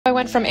I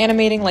went from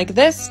animating like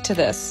this to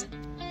this.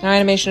 Now,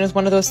 animation is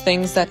one of those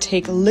things that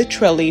take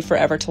literally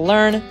forever to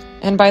learn,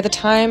 and by the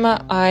time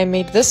I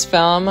made this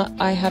film,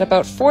 I had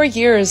about 4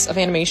 years of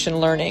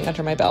animation learning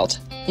under my belt.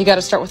 You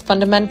gotta start with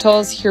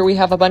fundamentals. Here we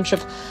have a bunch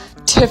of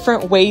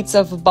different weights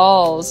of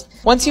balls.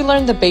 Once you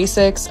learn the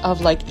basics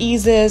of like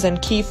eases and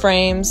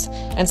keyframes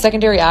and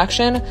secondary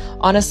action,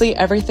 honestly,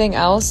 everything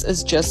else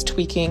is just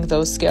tweaking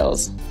those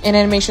skills. In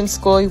animation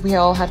school, we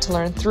all had to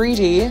learn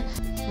 3D.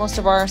 Most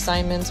of our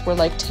assignments were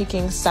like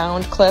taking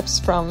sound clips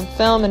from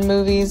film and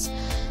movies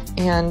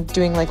and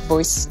doing like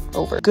voice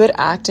over. Good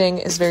acting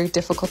is very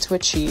difficult to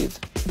achieve.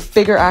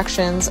 Bigger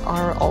actions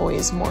are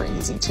always more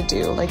easy to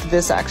do. Like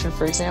this action,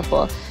 for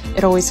example,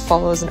 it always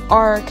follows an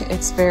arc.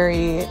 It's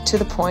very to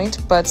the point,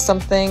 but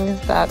something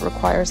that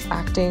requires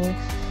acting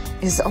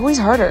is always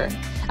harder.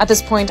 At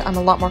this point, I'm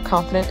a lot more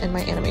confident in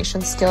my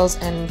animation skills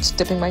and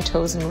dipping my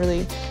toes in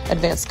really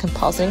advanced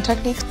compositing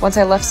techniques. Once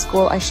I left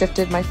school, I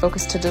shifted my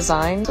focus to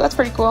design, so that's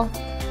pretty cool.